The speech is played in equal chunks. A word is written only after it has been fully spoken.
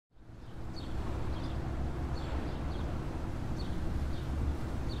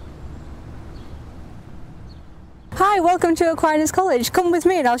Hi, welcome to Aquinas College. Come with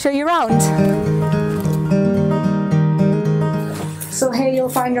me and I'll show you around. So here you'll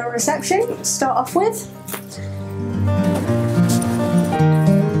find our reception to start off with.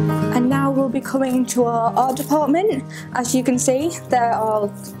 And now we'll be coming to our art department. As you can see,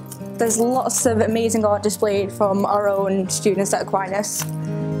 there's lots of amazing art displayed from our own students at Aquinas.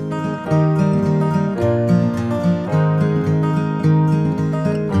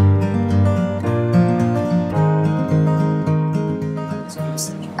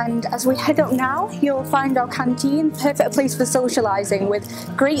 And as we head up now, you'll find our canteen, perfect place for socialising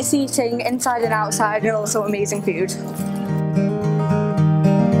with great seating inside and outside and also amazing food.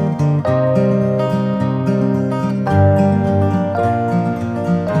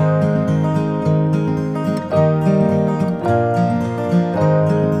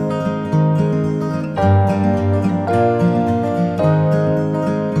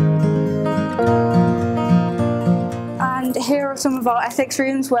 Here are some of our ethics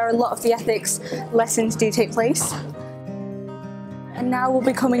rooms where a lot of the ethics lessons do take place. And now we'll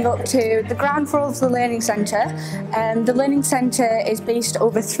be coming up to the ground floor of the Learning Centre. The Learning Centre is based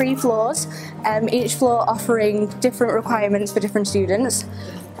over 3 floors, each floor offering different requirements for different students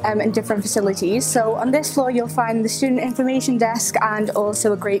and different facilities. So on this floor you'll find the student information desk and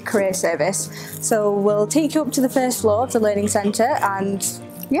also a great career service. So we'll take you up to the first floor of the Learning Centre and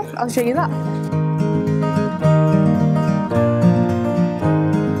yeah, I'll show you that.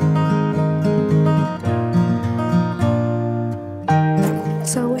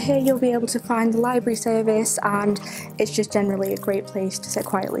 So here you'll be able to find the library service, and it's just generally a great place to sit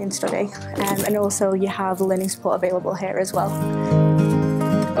quietly and study. And also you have learning support available here as well.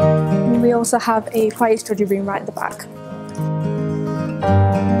 And we also have a quiet study room right at the back.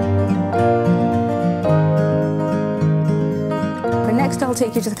 But next I'll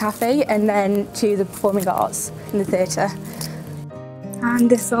take you to the cafe and then to the performing arts and the theatre. And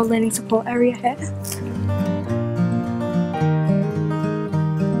this is our learning support area here.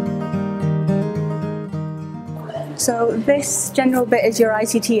 So this general bit is your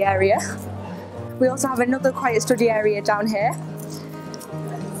ICT area. We also have another quiet study area down here.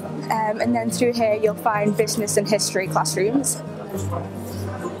 And then through here you'll find business and history classrooms.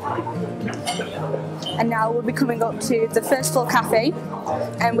 And now we'll be coming up to the first floor cafe,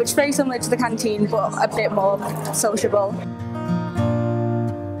 which is very similar to the canteen but a bit more sociable.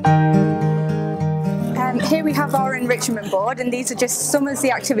 Here we have our enrichment board, and these are just some of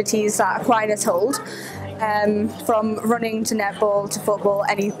the activities that Aquinas hold. From running to netball to football,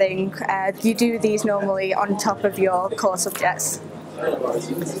 anything. You do these normally on top of your core subjects.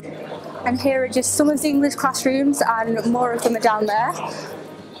 And here are just some of the English classrooms, and more of them are down there.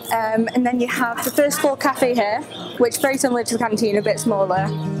 And then you have the first floor cafe here, which is very similar to the canteen, a bit smaller.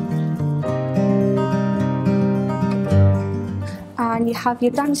 And you have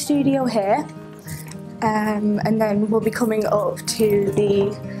your dance studio here. And then we'll be coming up to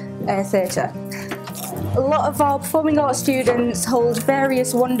the theatre. A lot of our performing arts students hold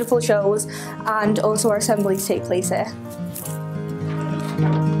various wonderful shows, and also our assemblies take place here.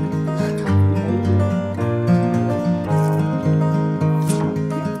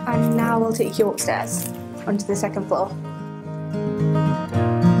 And now we'll take you upstairs onto the second floor.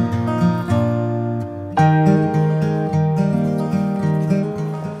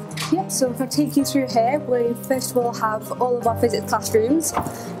 So if I take you through here, we first of all have all of our physics classrooms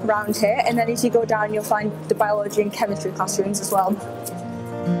around here, and then as you go down you'll find the biology and chemistry classrooms as well.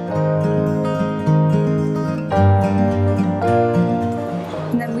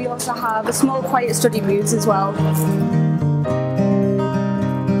 And then we also have a small quiet study booths as well.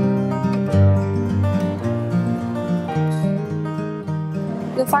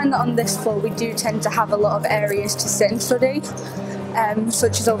 You'll find that on this floor we do tend to have a lot of areas to sit and study.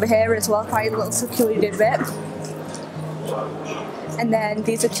 Such as over here as well, quite a little secluded bit. And then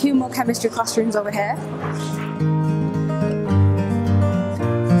these are 2 more chemistry classrooms over here.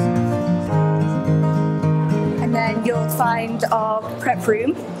 And then you'll find our prep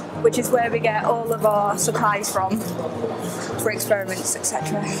room, which is where we get all of our supplies from for experiments,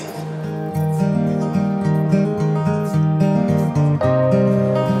 etc.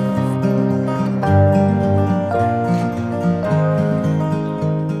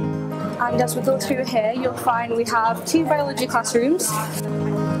 And as we go through here, you'll find we have 2 biology classrooms.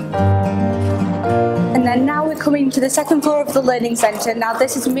 And then now we're coming to the second floor of the Learning Centre. Now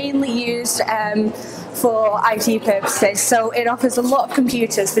this is mainly used for IT purposes, so it offers a lot of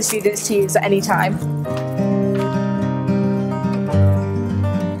computers for students to use at any time.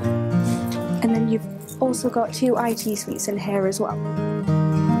 And then you've also got 2 IT suites in here as well.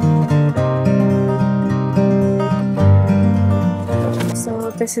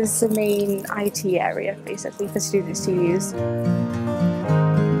 this is the main IT area, basically, for students to use.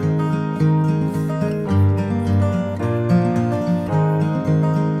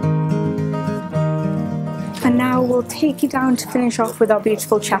 And now we'll take you down to finish off with our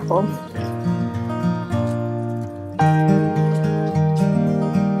beautiful chapel.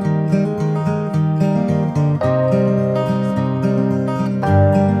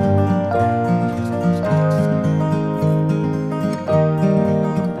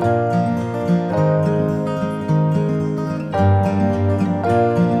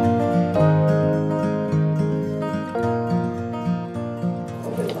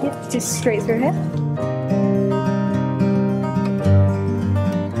 Yep, just straight through here.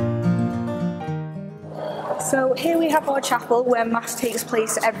 So here we have our chapel where Mass takes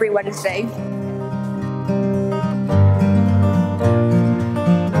place every Wednesday.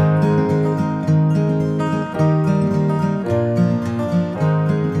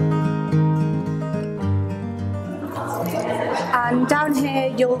 And down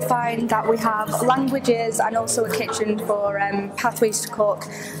here you'll find that we have languages and also a kitchen for pathways to cook,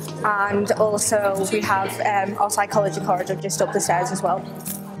 and also we have our psychology corridor just up the stairs as well.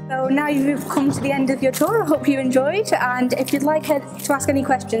 So now you've come to the end of your tour. I hope you enjoyed, and if you'd like to ask any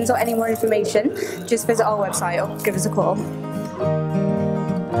questions or any more information, just visit our website or give us a call.